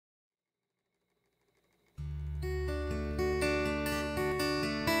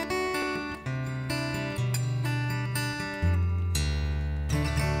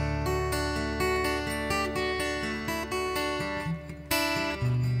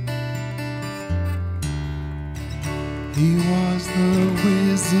He was the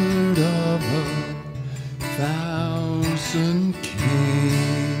wizard of 1,000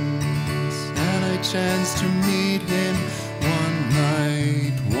 kings, and I chanced to meet him one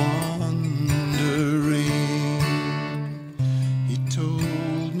night wandering. He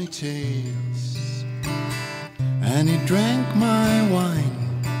told me tales, and he drank my wine.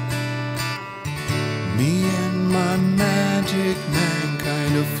 Me and my magic man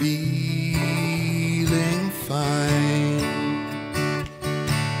kind of feeling fine.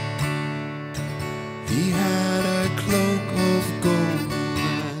 He had a cloak of gold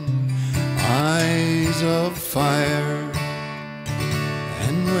and eyes of fire,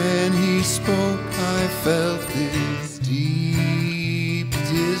 and when he spoke I felt this deep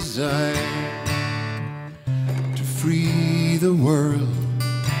desire to free the world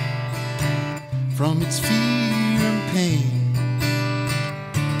from its fear and pain,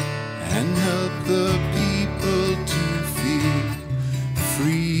 and help the people to feel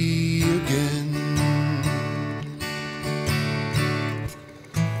free again.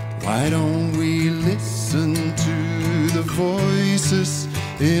 Why don't we listen to the voices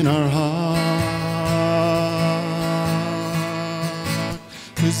in our heart?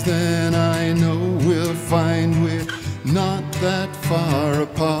 'Cause then I know we'll find we're not that far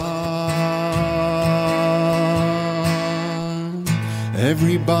apart.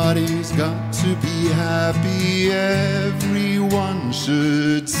 Everybody's got to be happy, everyone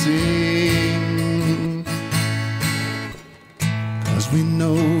should sing, 'cause we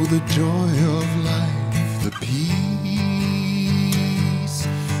know the joy of life, the peace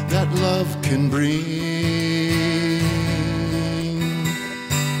that love can bring.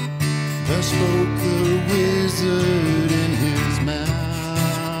 Thus spoke the wizard in his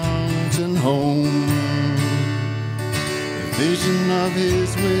mountain home. Vision of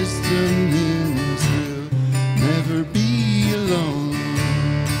his wisdom means we'll never be alone,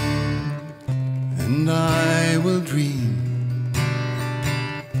 and I will dream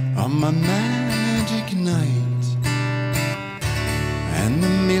on my magic night, and the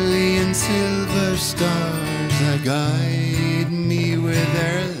million silver stars that guide me with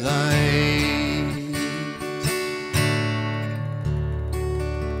their light.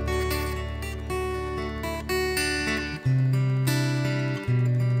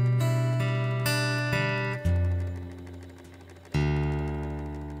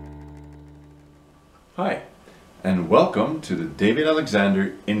 Hi, and welcome to the David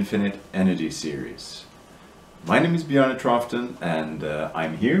Alexander Infinite Energy Series. My name is Bjarne Trofton, and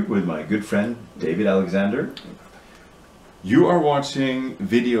I'm here with my good friend David Alexander. You are watching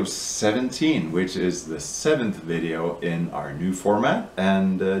video 17, which is the 7th video in our new format.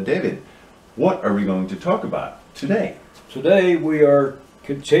 And David, what are we going to talk about today? Today we are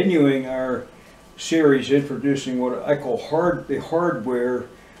continuing our series introducing what I call the hardware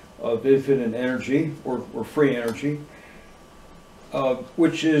of infinite energy or free energy,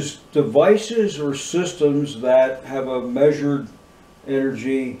 which is devices or systems that have a measured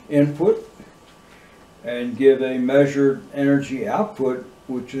energy input and give a measured energy output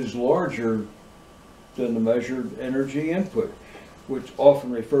which is larger than the measured energy input, which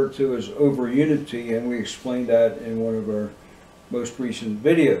often referred to as overunity, and we explained that in one of our most recent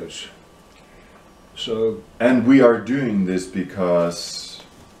videos. And we are doing this because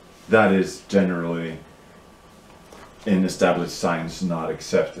that is generally in established science not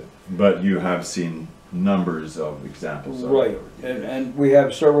accepted, but you have seen numbers of examples of right, and we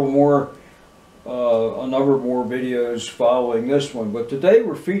have several more, a number more videos following this one. But today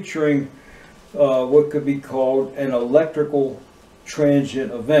we're featuring what could be called an electrical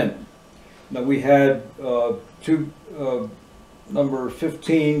transient event. Now we had number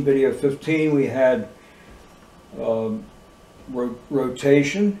 15, video 15, we had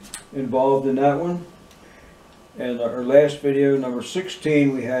rotation involved in that one, and our last video, number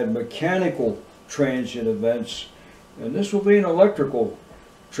 16, we had mechanical transient events, and this will be an electrical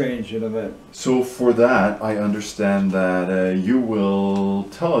transient event. So for that, I understand that you will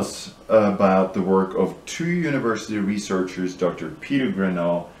tell us about the work of two university researchers, Dr. Peter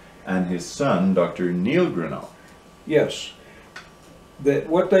Graneau and his son, Dr. Neal Graneau. Yes. We're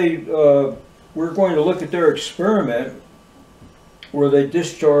going to look at their experiment where they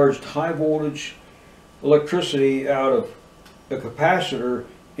discharged high voltage electricity out of a capacitor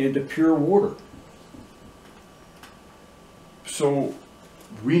into pure water. So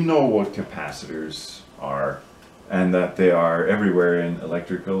we know what capacitors are, and that they are everywhere in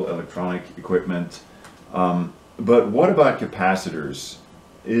electronic equipment. But what about capacitors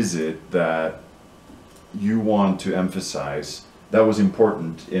is it that you want to emphasize that was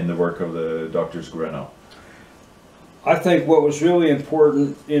important in the work of the Drs. Graneau? I think what was really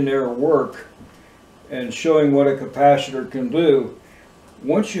important in their work and showing what a capacitor can do,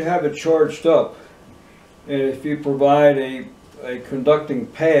 once you have it charged up, and if you provide a conducting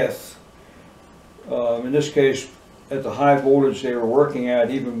path, in this case, at the high voltage they were working at,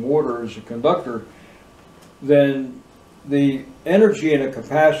 even water is a conductor, then the energy in a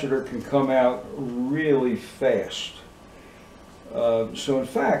capacitor can come out really fast. So in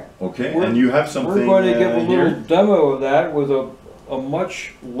fact, okay, and you have something we're going to give a little here? demo of that with a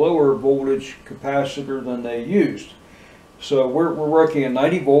much lower voltage capacitor than they used. So we're working at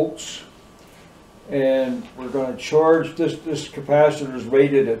 90 volts, and we're going to charge this capacitor is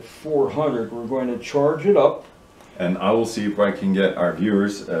rated at 400. We're going to charge it up. And I will see if I can get our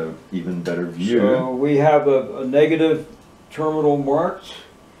viewers an even better view. So we have a negative terminal marked,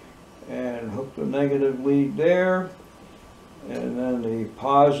 and hook the negative lead there, and then the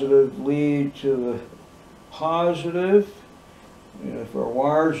positive lead to the positive. And if our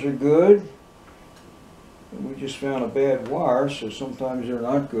wires are good, and we just found a bad wire, so sometimes they're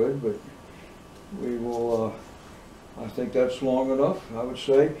not good, but we will, I think that's long enough, I would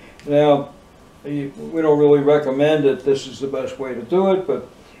say. Now, we don't really recommend that this is the best way to do it, but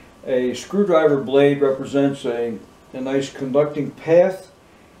a screwdriver blade represents a nice conducting path,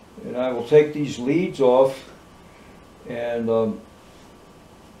 and I will take these leads off and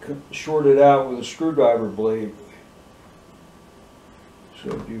short it out with a screwdriver blade.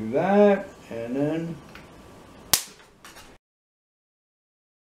 So do that, and then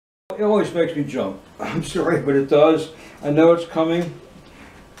it always makes me jump. I'm sorry, but it does. I know it's coming,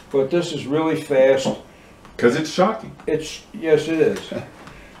 but this is really fast. Because it's shocking. Yes, it is.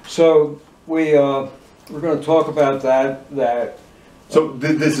 So we're going to talk about that. So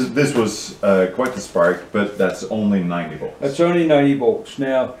this was quite the spark, but that's only 90 volts. That's only 90 volts.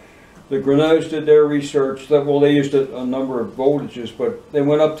 Now, the Graneaus did their research. They used a number of voltages, but they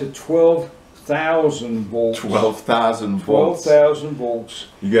went up to 12,000 volts. 12,000 volts. 12,000 volts.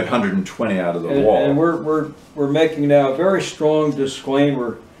 You get 120 out of the wall. And we're making now a very strong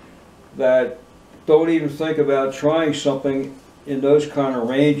disclaimer that don't even think about trying something in those kind of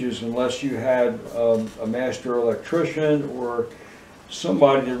ranges unless you had a master electrician or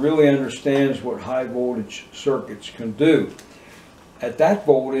somebody that really understands what high voltage circuits can do. At that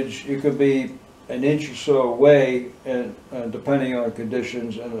voltage, you could be an inch or so away, and depending on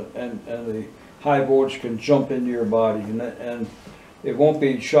conditions, and the high voltage can jump into your body, and it won't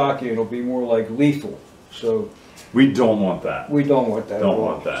be shocking. It'll be more like lethal. So we don't want that. we don't want that. Don't at all.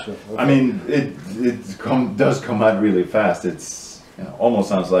 want that. So, okay. I mean, does come out really fast. It's almost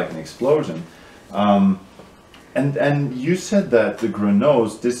sounds like an explosion. And you said that the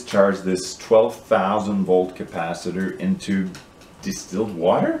Graneaus discharged this 12,000 volt capacitor into distilled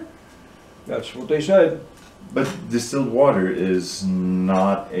water? That's what they said. But distilled water is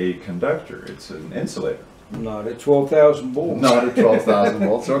not a conductor, it's an insulator. Not at 12,000 volts. Not at 12,000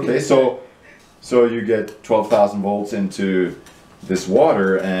 volts, okay. So you get 12,000 volts into this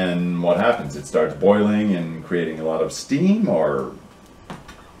water, and what happens? It starts boiling and creating a lot of steam, or?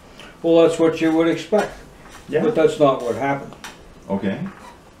 Well, that's what you would expect. Yeah. But that's not what happened. Okay.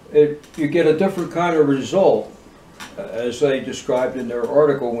 You get a different kind of result, as they described in their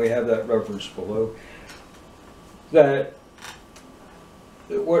article, and we have that reference below, that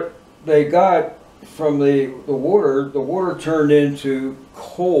what they got from the water turned into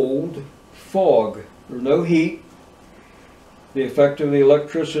cold fog. There was no heat. The effect of the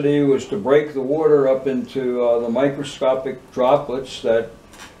electricity was to break the water up into the microscopic droplets that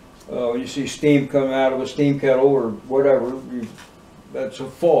when you see steam coming out of a steam kettle or whatever, that's a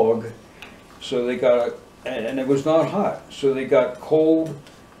fog. So they got and it was not hot, so they got cold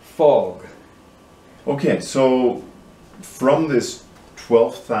fog. Okay, so from this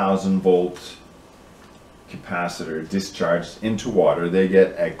 12,000 volt capacitor discharged into water, they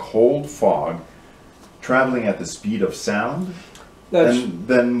get a cold fog traveling at the speed of sound. And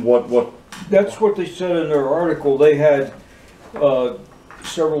then what? That's what they said in their article. They had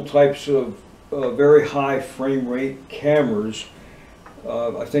several types of very high frame rate cameras.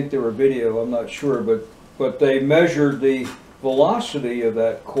 I think they were video, I'm not sure, but they measured the velocity of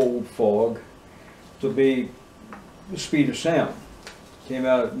that cold fog to be the speed of sound. Came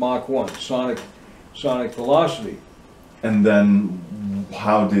out at Mach 1, sonic velocity. And then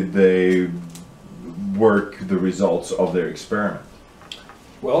how did they work the results of their experiment?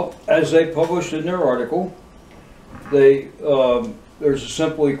 Well, as they published in their article, there's a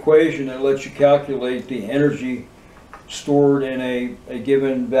simple equation that lets you calculate the energy stored in a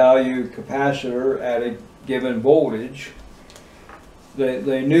given value capacitor at a given voltage.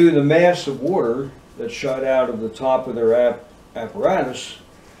 They knew the mass of water that shot out of the top of their apparatus,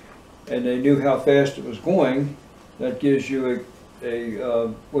 and they knew how fast it was going. That gives you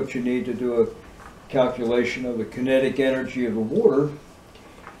what you need to do a calculation of the kinetic energy of the water.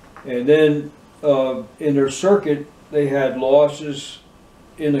 And then in their circuit, they had losses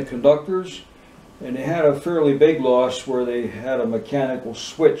in the conductors, and they had a fairly big loss where they had a mechanical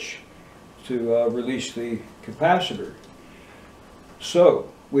switch to release the capacitor.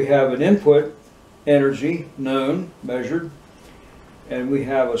 So we have an input energy known, measured, and we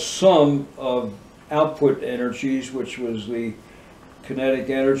have a sum of output energies, which was the kinetic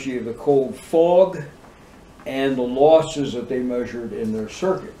energy of the cold fog and the losses that they measured in their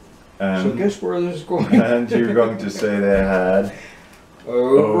circuit. So guess where this is going? And you're going to say they had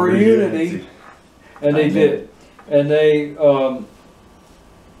Overunity. And they did. And they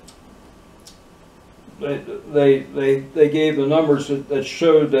gave the numbers that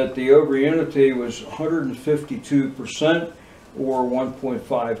showed that the Overunity was 152% or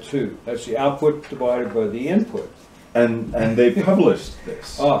 1.52. That's the output divided by the input. And they published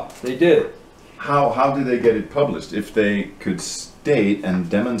this. They did. How did they get it published? If they could state and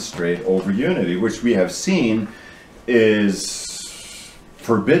demonstrate Overunity, which we have seen is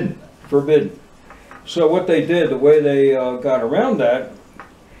forbidden. Forbidden. So what they did, the way they got around that,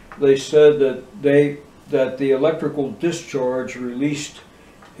 they said that the electrical discharge released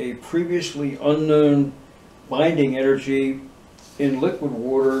a previously unknown binding energy in liquid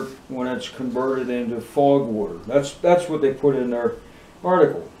water when it's converted into fog water. That's what they put in their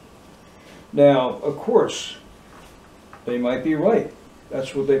article. Now, of course, they might be right.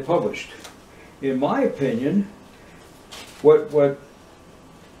 That's what they published. In my opinion, what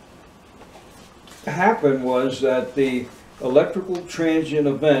happened was that the electrical transient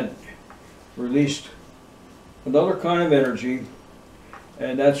event released another kind of energy,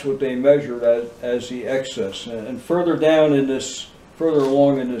 and that's what they measured as the excess. And further along in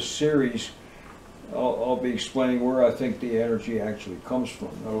this series, I'll be explaining where I think the energy actually comes from.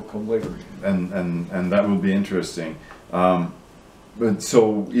 That'll come later. And that will be interesting. But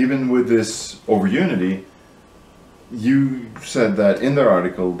so even with this Overunity, you said that in their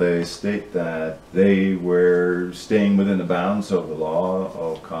article they state that they were staying within the bounds of the law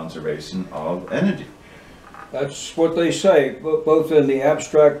of conservation of energy. That's what they say, both in the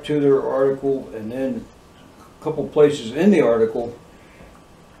abstract to their article and then a couple places in the article.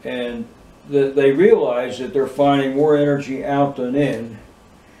 And they realize that they're finding more energy out than in,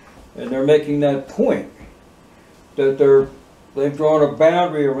 and they're making that point that they've drawn a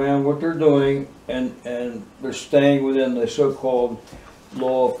boundary around what they're doing, and they're staying within the so-called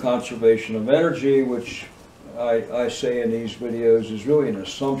law of conservation of energy, which I say in these videos is really an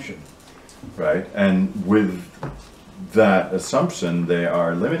assumption. Right, and with that assumption, they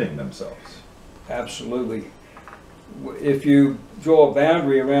are limiting themselves. Absolutely. If you draw a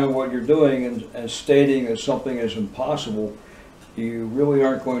boundary around what you're doing and stating that something is impossible, you really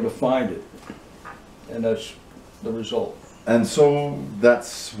aren't going to find it. And that's the result. And so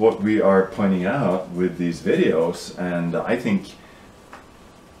that's what we are pointing out with these videos, and I think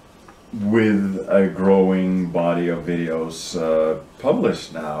with a growing body of videos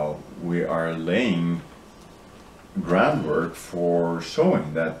published now, we are laying groundwork for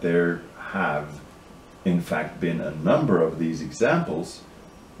showing that there have in fact been a number of these examples,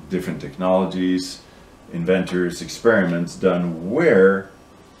 different technologies, inventors, experiments done where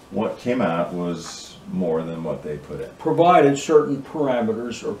what came out was more than what they put in. Provided certain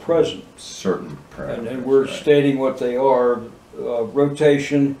parameters are present. Certain parameters. And we're stating what they are: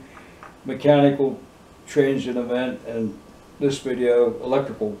 rotation, mechanical transient event, and this video,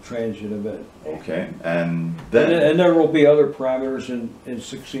 electrical transient event. Okay, and then... And there will be other parameters in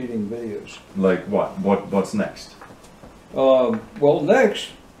succeeding videos. Like what? What's next? Well,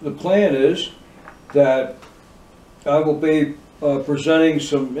 next, the plan is that I will be presenting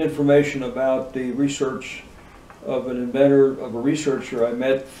some information about the research of an inventor, of a researcher I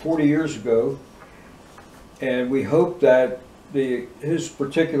met 40 years ago, and we hope that his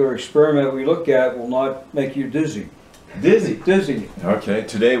particular experiment we look at will not make you dizzy. Dizzy. Dizzy. Okay,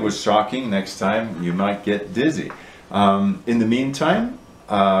 today was shocking. Next time you might get dizzy. In the meantime,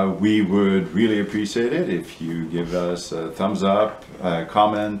 we would really appreciate it if you give us a thumbs up, a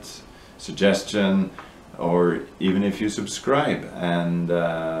comment, suggestion, or even if you subscribe. And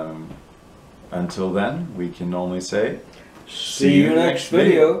until then, we can only say, See you next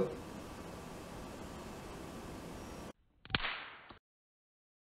video.